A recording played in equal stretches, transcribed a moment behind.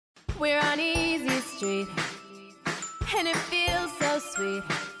We're on Easy Street, and it feels so sweet,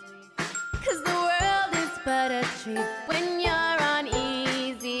 'cause the world is but a treat when you're on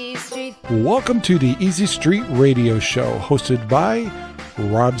Easy Street. Welcome to the Easy Street Radio Show, hosted by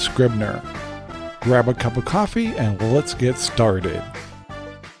Rob Scribner. Grab a cup of coffee and let's get started.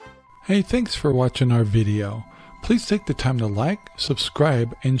 Hey, thanks for watching our video. Please take the time to like,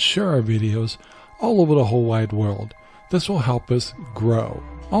 subscribe, and share our videos all over the whole wide world. This will help us grow.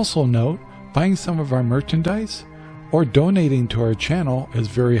 Also note, buying some of our merchandise or donating to our channel is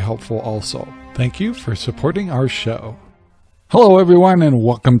very helpful also. Thank you for supporting our show. Hello everyone and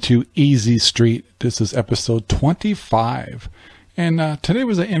welcome to Easy Street. This is episode 25. And today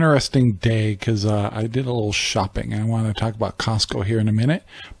was an interesting day because I did a little shopping. I want to talk about Costco here in a minute.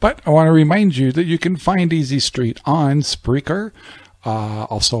 But I want to remind you that you can find Easy Street on Spreaker,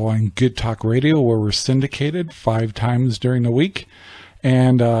 also on Good Talk Radio, where we're syndicated 5 times during the week.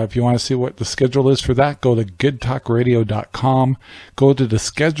 And if you want to see what the schedule is for that, go to goodtalkradio.com, go to the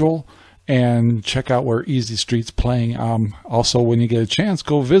schedule, and check out where Easy Street's playing. Also, when you get a chance,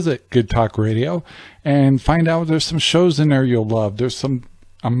 go visit Good Talk Radio and find out there's some shows in there you'll love. There's some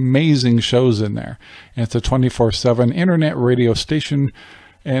amazing shows in there. And it's a 24/7 internet radio station,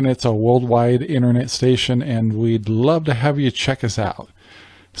 and it's a worldwide internet station, and we'd love to have you check us out.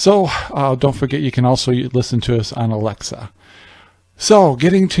 So don't forget, you can also listen to us on Alexa. So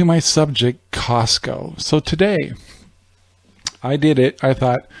getting to my subject, Costco. So today I did it. I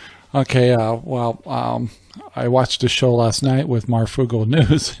thought, okay, I watched a show last night with Marfugo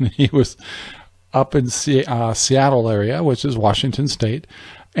News, and he was up in Seattle area, which is Washington State.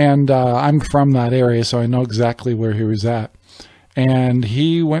 And I'm from that area, so I know exactly where he was at. And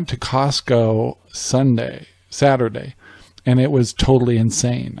he went to Costco Saturday, and it was totally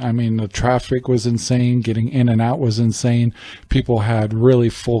insane. I mean, the traffic was insane. Getting in and out was insane. People had really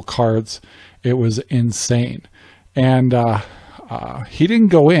full carts. It was insane. And he didn't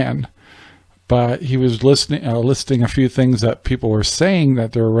go in, but he was listing a few things that people were saying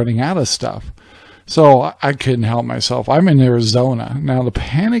that they were running out of stuff. So I couldn't help myself. I'm in Arizona. Now, the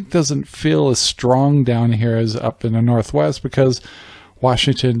panic doesn't feel as strong down here as up in the Northwest because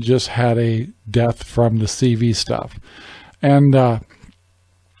Washington just had a death from the CV stuff. And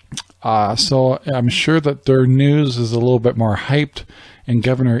so I'm sure that their news is a little bit more hyped, and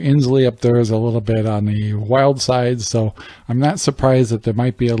Governor Inslee up there is a little bit on the wild side. So I'm not surprised that there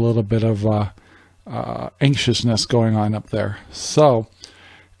might be a little bit of anxiousness going on up there. So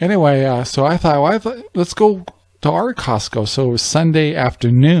anyway, so I thought, let's go to our Costco. So it was Sunday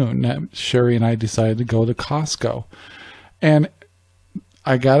afternoon that Sherry and I decided to go to Costco. And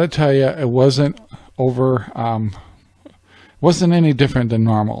I got to tell you, it wasn't wasn't any different than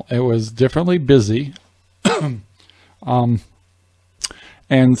normal. It was differently busy.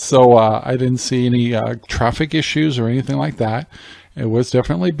 And so I didn't see any traffic issues or anything like that. It was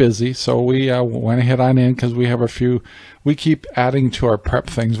definitely busy. So we went ahead on in because we have we keep adding to our prep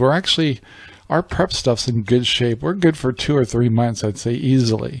things. Our prep stuff's in good shape. We're good for 2 or 3 months, I'd say,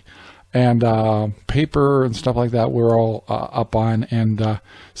 easily. And paper and stuff like that, we're all up on. And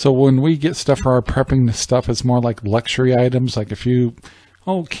so when we get stuff for our prepping stuff, it's more like luxury items, like a few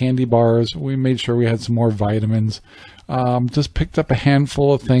candy bars. We made sure we had some more vitamins. Just picked up a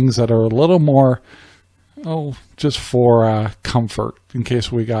handful of things that are a little more, just for comfort in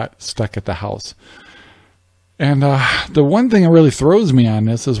case we got stuck at the house. And the one thing that really throws me on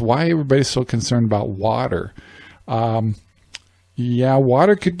this is why everybody's so concerned about water. Yeah,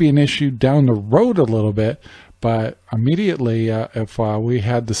 water could be an issue down the road a little bit, but immediately if we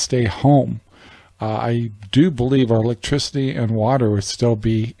had to stay home, I do believe our electricity and water would still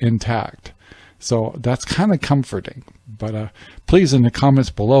be intact. So that's kind of comforting. But please, in the comments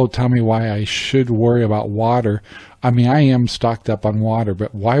below, tell me why I should worry about water. I mean, I am stocked up on water,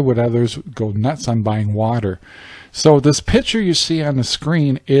 but why would others go nuts on buying water? So this picture you see on the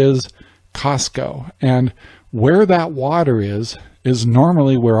screen is Costco. And where that water is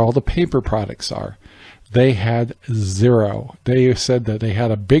normally where all the paper products are. They had zero. They said that they had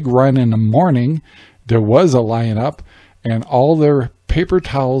a big run in the morning. There was a lineup, and all their paper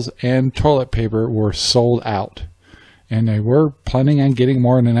towels and toilet paper were sold out. And they were planning on getting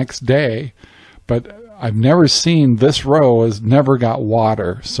more the next day, but I've never seen this row has never got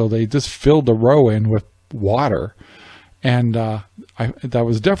water. So they just filled the row in with water. And that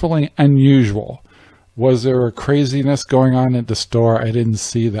was definitely unusual. Was there a craziness going on at the store? I didn't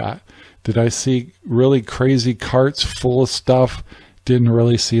see that. Did I see really crazy carts full of stuff? Didn't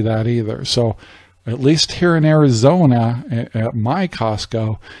really see that either. So at least here in Arizona, at my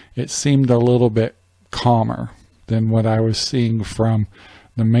Costco, it seemed a little bit calmer than what I was seeing from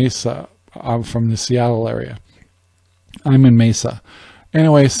the Mesa. I'm from the Seattle area. I'm in Mesa.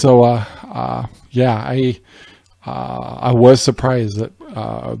 Anyway, so yeah, I was surprised that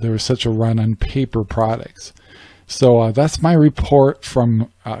there was such a run on paper products. So that's my report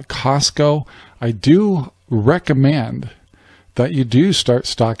from Costco. I do recommend that you do start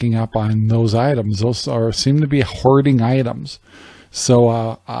stocking up on those items. Those seem to be hoarding items.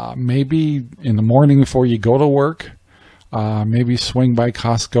 So maybe in the morning before you go to work, maybe swing by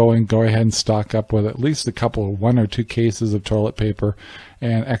Costco and go ahead and stock up with at least a couple of 1 or 2 cases of toilet paper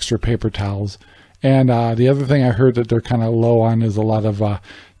and extra paper towels. And the other thing I heard that they're kind of low on is a lot of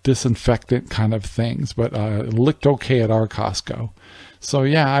disinfectant kind of things, but it looked okay at our Costco. So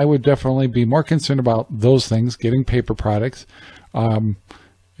yeah, I would definitely be more concerned about those things, getting paper products.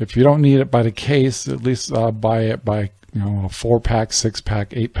 If you don't need it by the case, at least buy it by, you know, a 4-pack,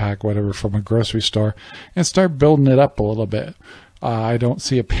 6-pack, 8-pack, whatever, from a grocery store, and start building it up a little bit. I don't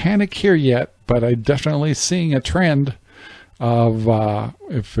see a panic here yet, but I'm definitely seeing a trend of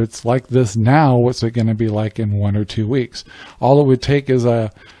if it's like this now, what's it going to be like in 1 or 2 weeks? All it would take is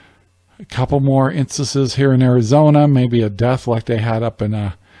a couple more instances here in Arizona, maybe a death like they had up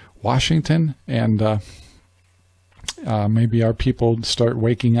in Washington, and maybe our people start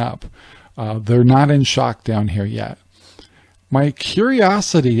waking up. They're not in shock down here yet. My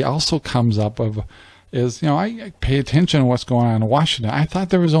curiosity also comes up is, you know, I pay attention to what's going on in Washington. I thought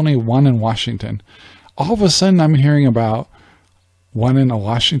there was only one in Washington. All of a sudden I'm hearing about one in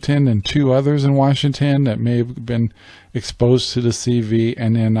Washington and 2 others in Washington that may have been exposed to the CV.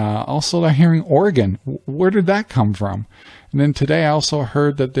 And then also they're hearing Oregon. Where did that come from? And then today I also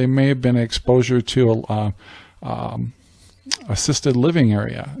heard that they may have been exposure to assisted living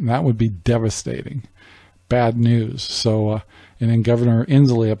area. And that would be devastating. Bad news. So, and then Governor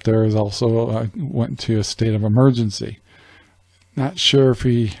Inslee up there is also went to a state of emergency. Not sure if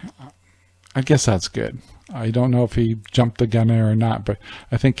I guess that's good. I don't know if he jumped the gun there or not, but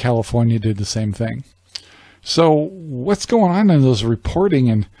I think California did the same thing. So what's going on in those reporting,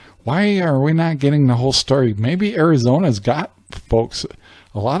 and why are we not getting the whole story? Maybe Arizona's got folks,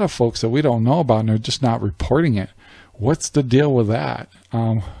 a lot of folks that we don't know about, and they're just not reporting it. What's the deal with that?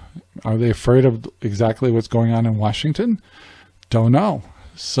 Are they afraid of exactly what's going on in Washington? Don't know.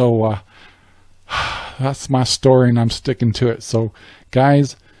 So that's my story, and I'm sticking to it. So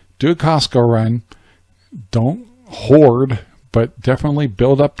guys, do a Costco run. Don't hoard, but definitely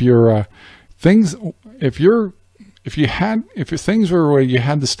build up your things. If your things were where you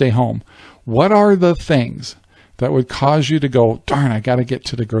had to stay home, what are the things that would cause you to go, darn, I got to get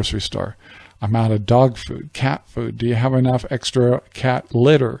to the grocery store? I'm out of dog food, cat food. Do you have enough extra cat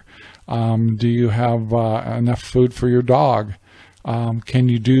litter? Do you have enough food for your dog? Can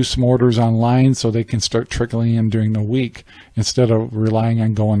you do some orders online so they can start trickling in during the week instead of relying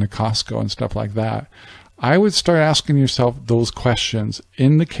on going to Costco and stuff like that? I would start asking yourself those questions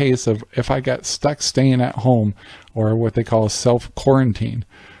in the case of if I got stuck staying at home, or what they call a self-quarantine.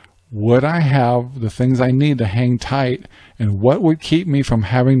 Would I have the things I need to hang tight, and what would keep me from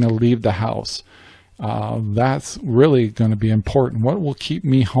having to leave the house? That's really going to be important. What will keep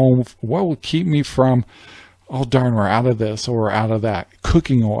me home? What will keep me from, oh darn, we're out of this or we're out of that?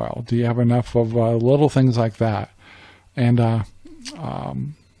 Cooking oil. Do you have enough of little things like that? And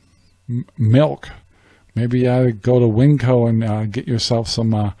milk. Maybe you ought to go to Winco and get yourself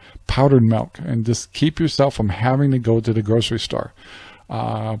some powdered milk, and just keep yourself from having to go to the grocery store.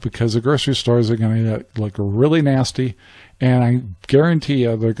 Because the grocery stores are going to look really nasty, and I guarantee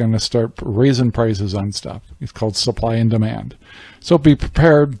you they're going to start raising prices on stuff. It's called supply and demand. So be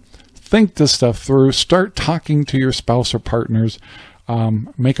prepared. Think this stuff through. Start talking to your spouse or partners.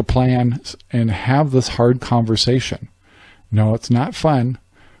 Make a plan and have this hard conversation. No, it's not fun,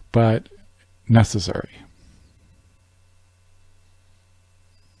 but necessary.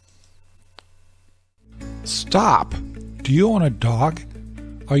 Stop! Do you own a dog?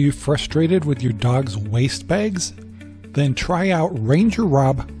 Are you frustrated with your dog's waste bags? Then try out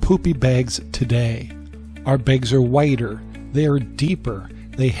RangerRob Poopy Bags today. Our bags are whiter, they are deeper,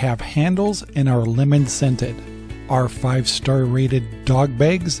 they have handles and are lemon scented. Our 5-star rated dog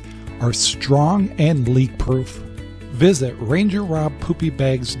bags are strong and leak proof. Visit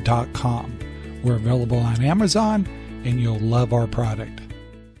RangerRobPoopyBags.com. We're available on Amazon, and you'll love our product.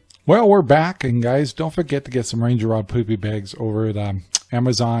 Well, we're back, and guys, don't forget to get some RangerRob Poopy Bags over at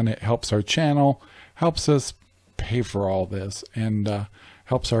Amazon. It helps our channel, helps us pay for all this, and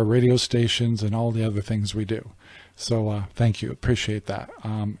helps our radio stations and all the other things we do. So thank you. Appreciate that.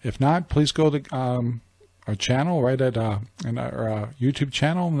 If not, please go to our channel right at in our YouTube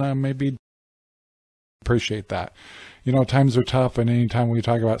channel, and maybe Appreciate that. You know, times are tough, and anytime we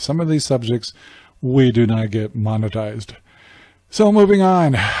talk about some of these subjects, we do not get monetized. So moving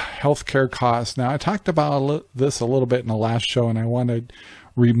on, healthcare costs. Now, I talked about this a little bit in the last show, and I want to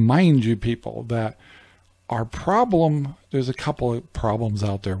remind you people that our problem, there's a couple of problems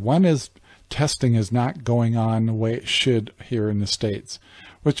out there. One is testing is not going on the way it should here in the States,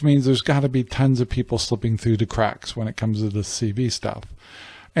 which means there's got to be tons of people slipping through the cracks when it comes to the CV stuff.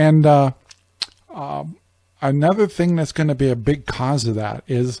 And another thing that's going to be a big cause of that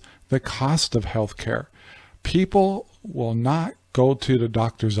is the cost of healthcare. People will not go to the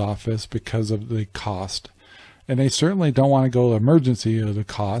doctor's office because of the cost, and they certainly don't want to go to emergency of the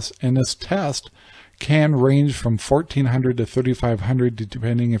cost. And this test can range from $1,400 to $3,500,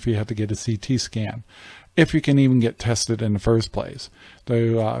 depending if you have to get a CT scan, if you can even get tested in the first place.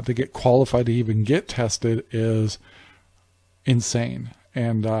 To get qualified to even get tested is insane.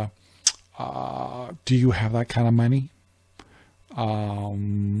 And do you have that kind of money?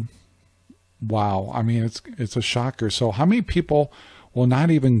 Wow. I mean, it's a shocker. So how many people will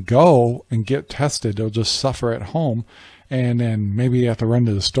not even go and get tested? They'll just suffer at home, and then maybe you have to run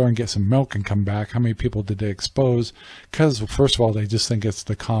to the store and get some milk and come back. How many people did they expose? Because first of all, they just think it's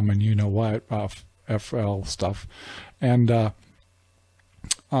the common, you know what, FL stuff. And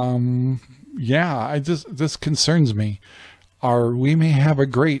yeah, this concerns me. We may have a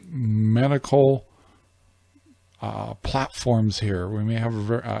great medical platforms here. We may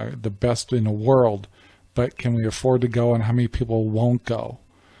have the best in the world, but can we afford to go, and how many people won't go?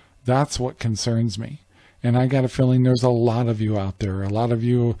 That's what concerns me. And I got a feeling there's a lot of you out there, a lot of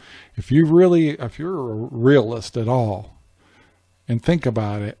you, if you're a realist at all, and think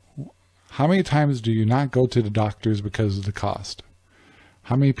about it, how many times do you not go to the doctors because of the cost?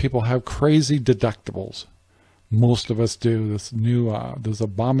 How many people have crazy deductibles? Most of us do. This new, there's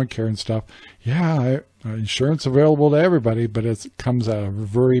Obamacare and stuff. Yeah, insurance available to everybody, but it comes at a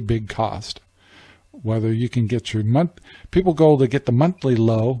very big cost. Whether you can get your people go to get the monthly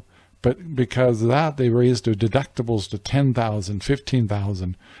low, but because of that, they raised their deductibles to $10,000,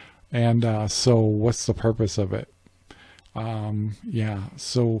 $15,000. And so what's the purpose of it? Yeah,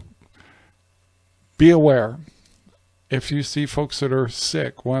 so be aware. If you see folks that are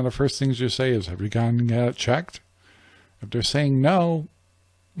sick, one of the first things you say is, have you gone and got it checked? If they're saying no,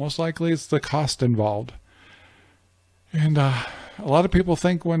 most likely it's the cost involved. And a lot of people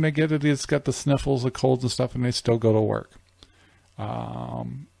think when they get it, it's got the sniffles, the colds and stuff, and they still go to work.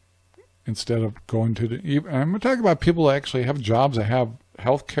 Instead of going to I'm going to talk about people that actually have jobs that have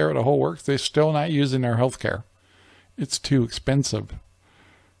health care, the whole works. They're still not using their health care. It's too expensive.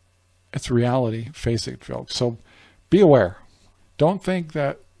 It's reality. Face it, folks. So be aware. Don't think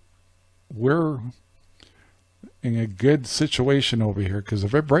that we're in a good situation over here, because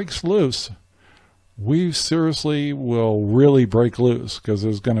if it breaks loose, we seriously will really break loose, because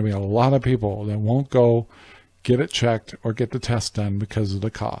there's going to be a lot of people that won't go get it checked or get the test done because of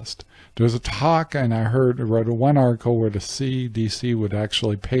the cost. There's a talk, and I read one article where the CDC would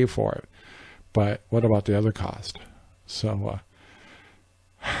actually pay for it. But what about the other cost? So,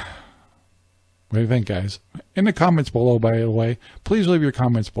 what do you think, guys? In the comments below, by the way, please leave your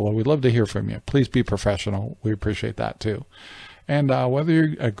comments below. We'd love to hear from you. Please be professional. We appreciate that too. And whether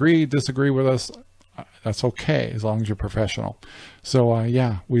you agree, disagree with us, that's okay, as long as you're professional. So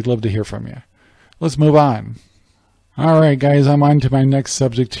yeah, we'd love to hear from you. Let's move on. All right, guys, I'm on to my next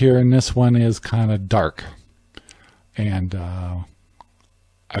subject here, and this one is kind of dark. And I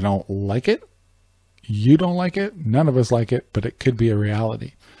don't like it. You don't like it. None of us like it, but it could be a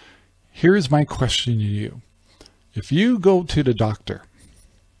reality. Here's my question to you. If you go to the doctor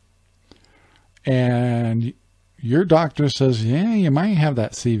and your doctor says, yeah, you might have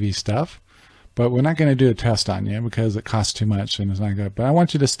that CV stuff, but we're not going to do a test on you because it costs too much and it's not good. But I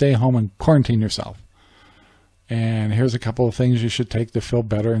want you to stay home and quarantine yourself. And here's a couple of things you should take to feel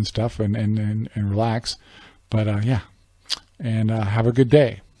better and stuff and relax. But yeah, and have a good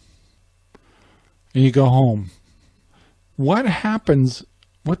day. And you go home. What happens?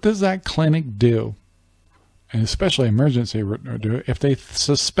 What does that clinic do? And especially emergency do if they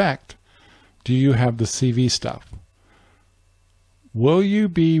suspect, do you have the CV stuff? Will you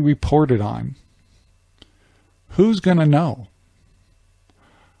be reported on? Who's going to know?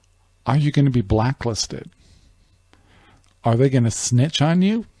 Are you going to be blacklisted? Are they going to snitch on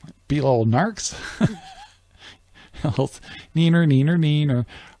you? Be little narcs? Neener.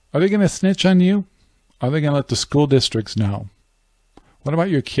 Are they going to snitch on you? Are they going to let the school districts know? What about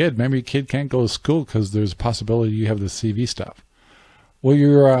your kid? Maybe your kid can't go to school because there's a possibility you have the CV stuff. Will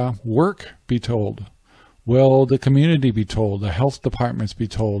your work be told? Will the community be told? The health departments be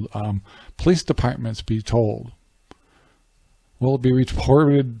told? Police departments be told? Will it be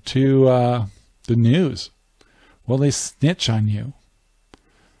reported to the news? Will they snitch on you?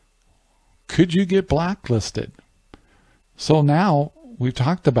 Could you get blacklisted? So now we've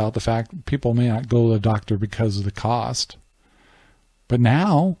talked about the fact people may not go to the doctor because of the cost. But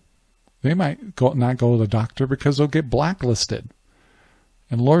now they might not go to the doctor because they'll get blacklisted.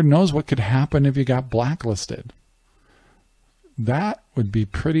 And Lord knows what could happen if you got blacklisted. That would be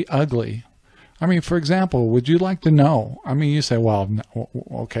pretty ugly. I mean, for example, would you like to know? I mean, you say, well,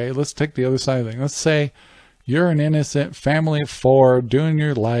 okay, let's take the other side of things. Let's say you're an innocent family of 4 doing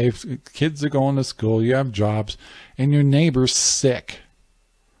your life. Kids are going to school. You have jobs. And your neighbor's sick.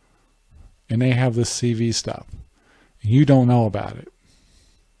 And they have this CV stuff. You don't know about it.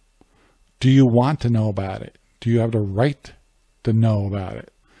 Do you want to know about it? Do you have the right to know about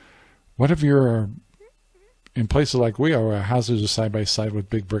it? What if you're in places like we are, where our houses are side by side with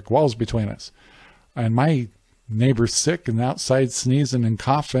big brick walls between us, and my neighbor's sick and outside sneezing and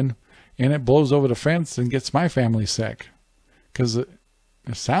coughing, and it blows over the fence and gets my family sick because it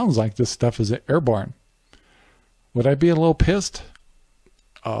sounds like this stuff is airborne? Would I be a little pissed?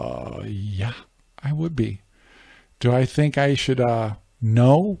 Yeah, I would be. Do I think I should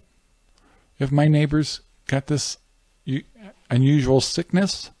know if my neighbor's got this unusual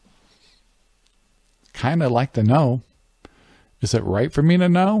sickness? Kind of like to know. Is it right for me to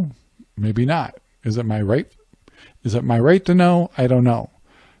know? Maybe not. Is it my right? Is it my right to know? I don't know.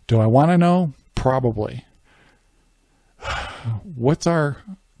 Do I want to know? Probably. What's our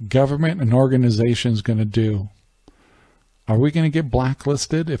government and organizations going to do? Are we going to get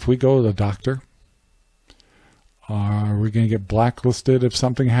blacklisted if we go to the doctor? Are we going to get blacklisted if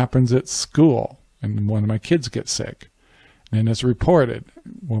something happens at school and one of my kids gets sick and it's reported?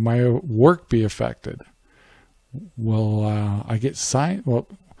 Will my work be affected? Will I get signed?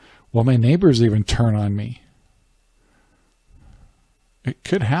 Will my neighbors even turn on me? It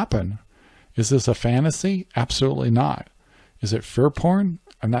could happen. Is this a fantasy? Absolutely not. Is it fear porn?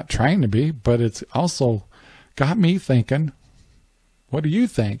 I'm not trying to be, but it's also got me thinking. What do you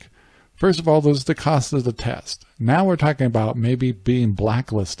think? First of all, there's the cost of the test. Now we're talking about maybe being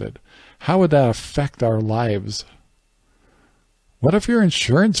blacklisted. How would that affect our lives? What if your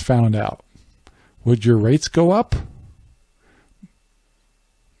insurance found out? Would your rates go up?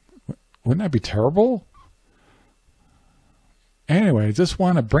 Wouldn't that be terrible? Anyway, I just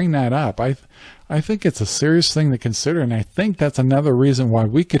want to bring that up. I think it's a serious thing to consider, and I think that's another reason why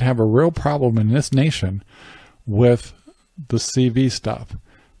we could have a real problem in this nation with the CV stuff,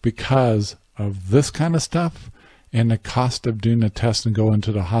 because of this kind of stuff and the cost of doing the test and going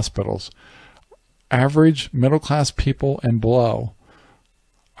to the hospitals. Average middle-class people and below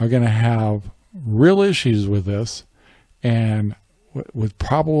are going to have real issues with this, and would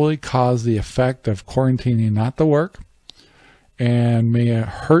probably cause the effect of quarantining not to work, and may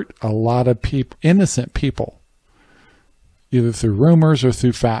hurt a lot of people, innocent people, either through rumors or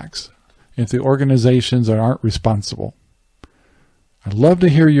through facts, and through organizations that aren't responsible. I'd love to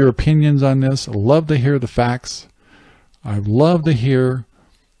hear your opinions on this. I'd love to hear the facts. I'd love to hear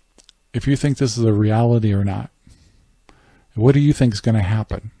if you think this is a reality or not. What do you think is going to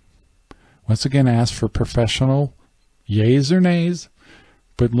happen? Once again, ask for professional yays or nays,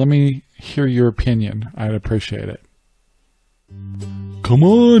 but let me hear your opinion. I'd appreciate it. Come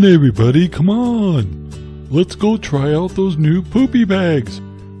on, everybody, come on. Let's go try out those new poopy bags.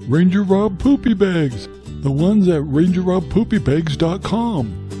 RangerRob poopy bags. The ones at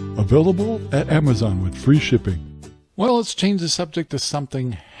RangerRobPoopybags.com. Available at Amazon with free shipping. Well, let's change the subject to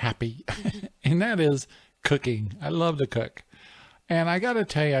something happy, and that is cooking. I love to cook. And I got to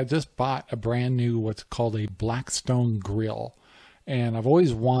tell you, I just bought a brand new, what's called a Blackstone grill. And I've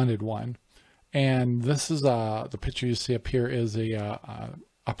always wanted one. And this is the picture you see up here is a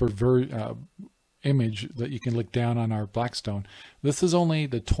image that you can look down on our Blackstone. This is only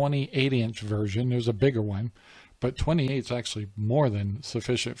the 28-inch version. There's a bigger one, but 28 is actually more than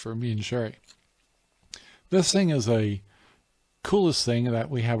sufficient for me and Sherry. This thing is a coolest thing that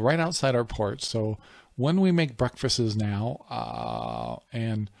we have right outside our porch. So when we make breakfasts now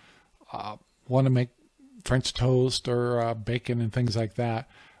and want to make French toast or bacon and things like that,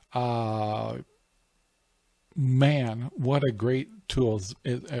 man, what a great tool.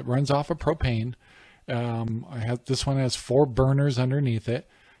 It runs off of propane. This one has 4 burners underneath it.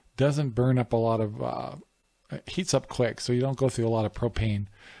 Doesn't burn up a lot of, heats up quick, so you don't go through a lot of propane.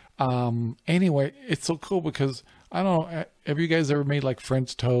 Anyway, it's so cool because, I don't know, have you guys ever made like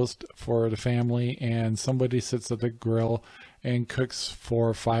French toast for the family and somebody sits at the grill and cooks 4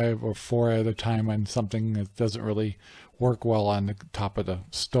 or 5 or 4 at a time on something that doesn't really work well on the top of the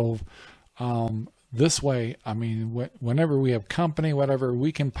stove. This way, I mean, whenever we have company, whatever,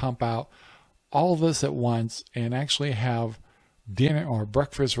 we can pump out all this at once and actually have dinner or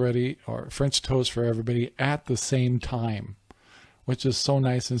breakfast ready or French toast for everybody at the same time, which is so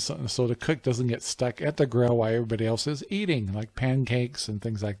nice. And so the cook doesn't get stuck at the grill while everybody else is eating, like pancakes and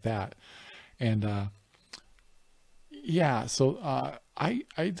things like that. And yeah, so I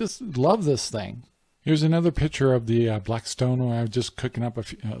just love this thing. Here's another picture of the Blackstone where I was just cooking up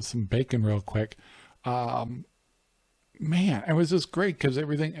some bacon real quick. Man, it was just great because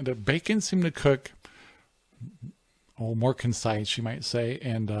everything, the bacon seemed to cook more concise, you might say,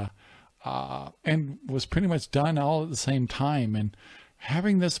 and was pretty much done all at the same time. And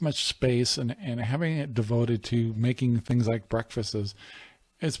having this much space and having it devoted to making things like breakfasts,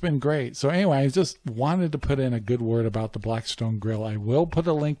 it's been great. So anyway, I just wanted to put in a good word about the Blackstone grill. I will put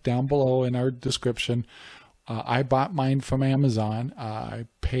a link down below in our description. I bought mine from Amazon. I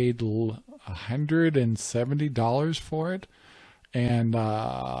paid $170 for it, and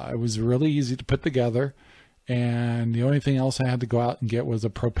it was really easy to put together. And the only thing else I had to go out and get was a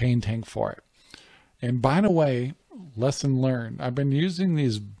propane tank for it. And by the way, lesson learned. I've been using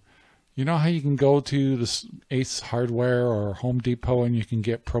these, you know how you can go to the Ace Hardware or Home Depot and you can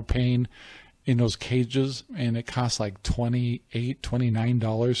get propane in those cages, and it costs like $28,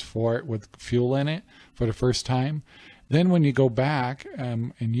 $29 for it with fuel in it for the first time. Then when you go back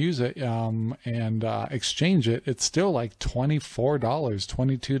and use it and exchange it, it's still like $24,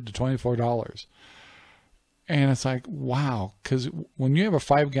 $22 to $24. And it's like, wow, because when you have a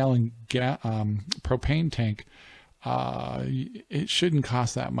 5-gallon propane tank, it shouldn't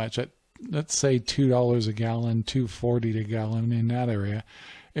cost that much. Let's say $2 a gallon, $2.40 a gallon in that area.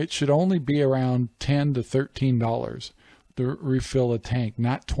 It should only be around $10 to $13 to refill a tank,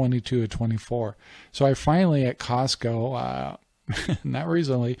 not $22 or $24. So I finally at Costco, not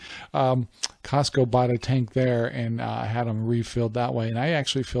recently, Costco bought a tank there and had them refilled that way. And I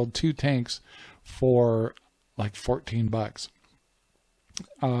actually filled 2 tanks for like $14.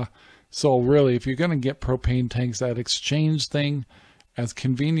 So really, if you're going to get propane tanks, that exchange thing, as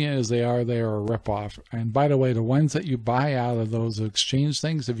convenient as they are a ripoff. And by the way, the ones that you buy out of those exchange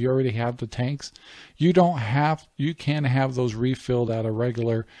things, if you already have the tanks, you can have those refilled at a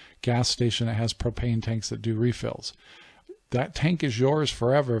regular gas station that has propane tanks that do refills. That tank is yours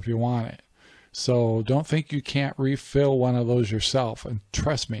forever if you want it. So don't think you can't refill one of those yourself. And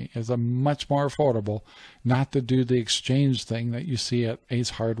trust me, it's a much more affordable not to do the exchange thing that you see at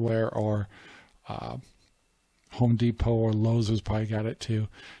Ace Hardware or Home Depot or Lowe's has probably got it too.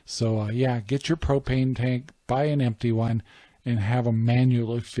 So yeah, get your propane tank, buy an empty one, and have them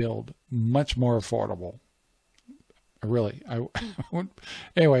manually filled. Much more affordable. Really.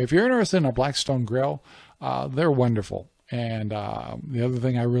 Anyway, if you're interested in a Blackstone grill, they're wonderful. And the other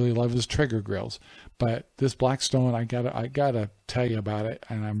thing I really love is trigger grills. But this Blackstone, I gotta tell you about it.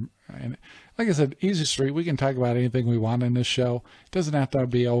 And like I said, Easy Street, we can talk about anything we want in this show. It doesn't have to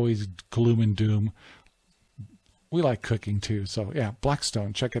be always gloom and doom. We like cooking too. So yeah,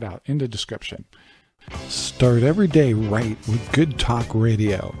 Blackstone, check it out in the description. Start every day right with Good Talk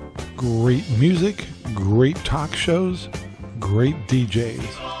Radio. Great music, great talk shows, great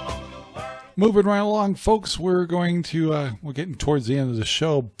DJs. Moving right along, folks, we're getting towards the end of the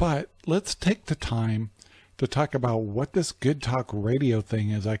show, but let's take the time to talk about what this Good Talk Radio thing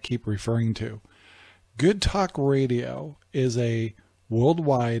is I keep referring to. Good Talk Radio is a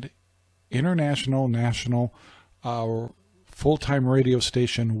worldwide, international, national, full-time radio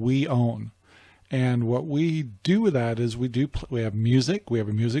station we own. And what we do with that is we have music. We have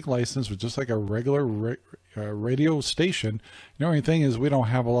a music license, which just like a regular radio station. The only thing is we don't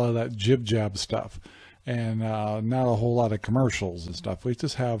have a lot of that jib-jab stuff and not a whole lot of commercials and stuff. We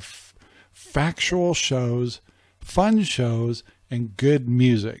just have factual shows, fun shows, and good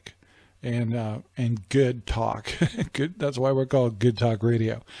music and good talk. Good. That's why we're called Good Talk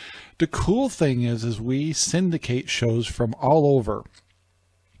Radio. The cool thing is we syndicate shows from all over.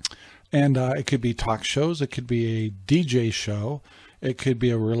 And it could be talk shows, it could be a DJ show, it could be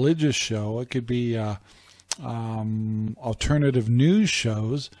a religious show, it could be alternative news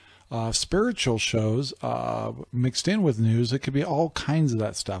shows, spiritual shows mixed in with news. It could be all kinds of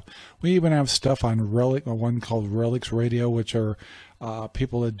that stuff. We even have stuff on one called Relics Radio, which are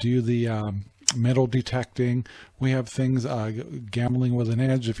people that do the metal detecting. We have things, gambling with an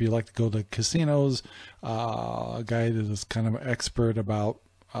edge, if you like to go to casinos, a guy that is kind of expert about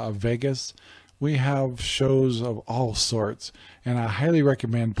Vegas. We have shows of all sorts, and I highly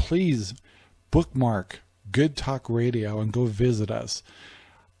recommend, please bookmark Good Talk Radio and go visit us.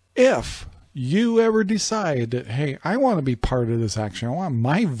 If you ever decide that, hey, I want to be part of this action, I want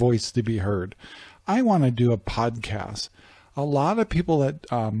my voice to be heard, I want to do a podcast. A lot of people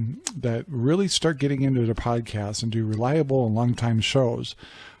that really start getting into the podcast and do reliable and long-time shows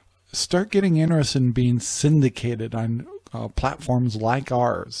start getting interested in being syndicated on platforms like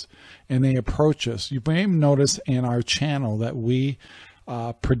ours, and they approach us. You may notice in our channel that we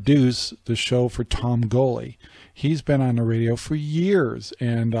produce the show for Tom Goley. He's been on the radio for years,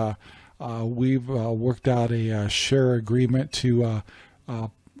 and we've worked out a share agreement to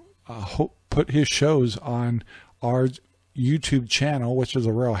put his shows on our YouTube channel, which is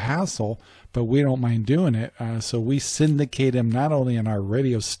a real hassle, but we don't mind doing it. So we syndicate him not only on our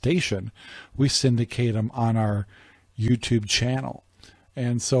radio station, we syndicate him on our YouTube channel.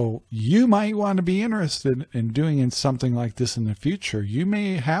 And so you might want to be interested in doing something like this in the future. You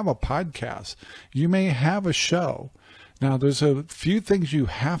may have a podcast. You may have a show. Now, there's a few things you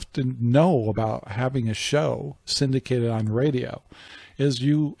have to know about having a show syndicated on radio. Is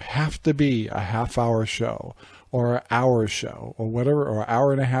you have to be a half-hour show or an hour show or whatever, or an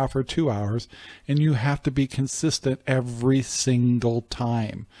hour and a half or 2 hours, and you have to be consistent every single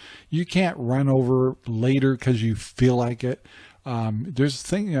time. You can't run over later because you feel like it.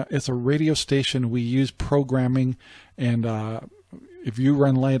 It's a radio station. We use programming, and if you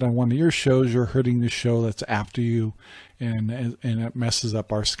run late on one of your shows, you're hurting the show that's after you, and it messes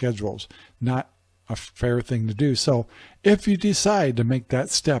up our schedules. Not a fair thing to do. So if you decide to make that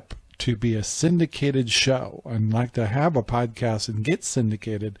step to be a syndicated show and like to have a podcast and get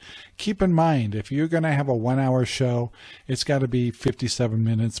syndicated, keep in mind, if you're going to have a 1 hour show, it's got to be 57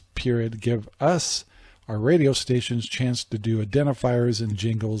 minutes period. Give us, our radio station's, chance to do identifiers and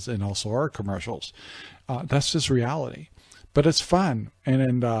jingles and also our commercials. That's just reality, but it's fun.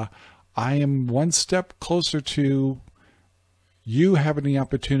 And I am one step closer to you having the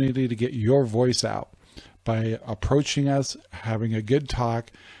opportunity to get your voice out by approaching us, having a good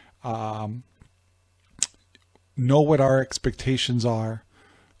talk, know what our expectations are,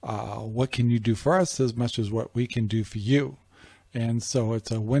 what can you do for us as much as what we can do for you. And so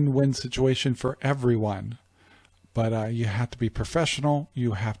it's a win-win situation for everyone. But you have to be professional,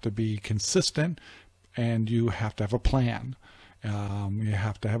 you have to be consistent, and you have to have a plan. You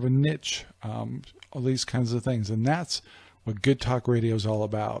have to have a niche, all these kinds of things. And that's what Good Talk Radio is all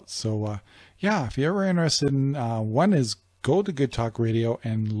about. So yeah, if you're ever interested in, one is go to Good Talk Radio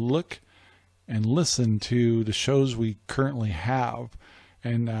and look and listen to the shows we currently have,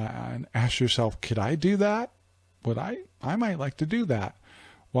 and ask yourself, could I do that? I might like to do that.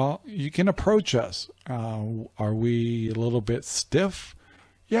 Well, you can approach us. Are we a little bit stiff?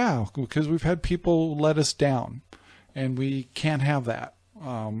 Yeah, because we've had people let us down, and we can't have that.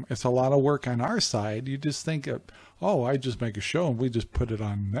 It's a lot of work on our side. You just think, oh, I just make a show and we just put it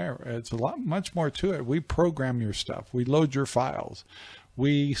on there. It's much more to it. We program your stuff. We load your files.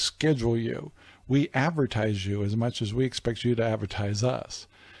 We schedule you. We advertise you as much as we expect you to advertise us.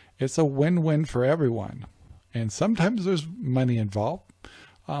 It's a win-win for everyone. And sometimes there's money involved.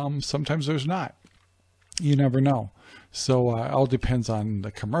 Sometimes there's not. You never know. So it all depends on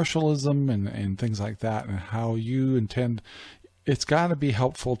the commercialism and things like that, and how you intend. It's got to be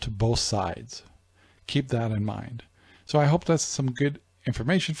helpful to both sides. Keep that in mind. So I hope that's some good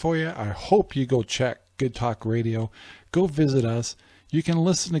information for you. I hope you go check Good Talk Radio. Go visit us. You can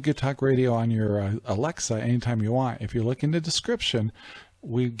listen to Good Talk Radio on your Alexa anytime you want. If you look in the description,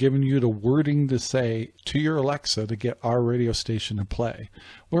 we've given you the wording to say to your Alexa to get our radio station to play.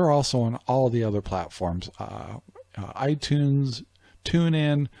 We're also on all the other platforms, iTunes,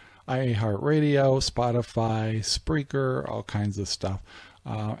 TuneIn, iHeartRadio, Spotify, Spreaker, all kinds of stuff.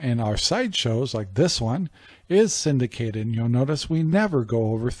 And our side shows like this one is syndicated. And you'll notice we never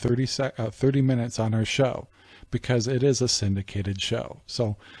go over 30 minutes on our show because it is a syndicated show.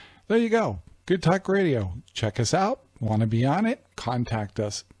 So there you go. Good Talk Radio. Check us out. Want to be on it? Contact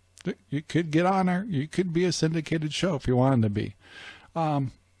us. You could get on there. You could be a syndicated show if you wanted to be.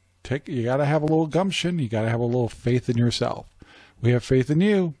 You got to have a little gumption. You got to have a little faith in yourself. We have faith in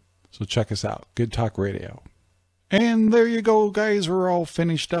you. So check us out. Good Talk Radio. And there you go, guys. We're all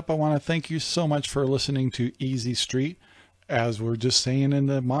finished up. I want to thank you so much for listening to Easy Street. As we're just saying in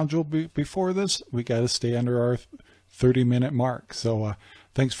the module before this, we got to stay under our 30-minute mark. So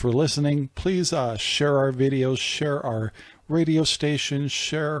thanks for listening. Please share our videos, share our radio station,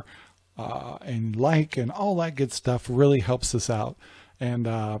 share and like, and all that good stuff really helps us out. And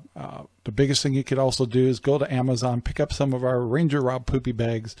the biggest thing you could also do is go to Amazon, pick up some of our RangerRob poopy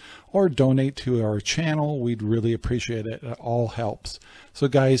bags, or donate to our channel. We'd really appreciate it. It all helps. So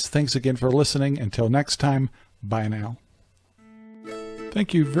guys, thanks again for listening. Until next time, bye now.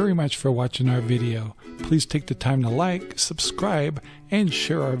 Thank you very much for watching our video. Please take the time to like, subscribe, and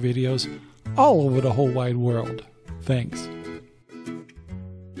share our videos all over the whole wide world. Thanks.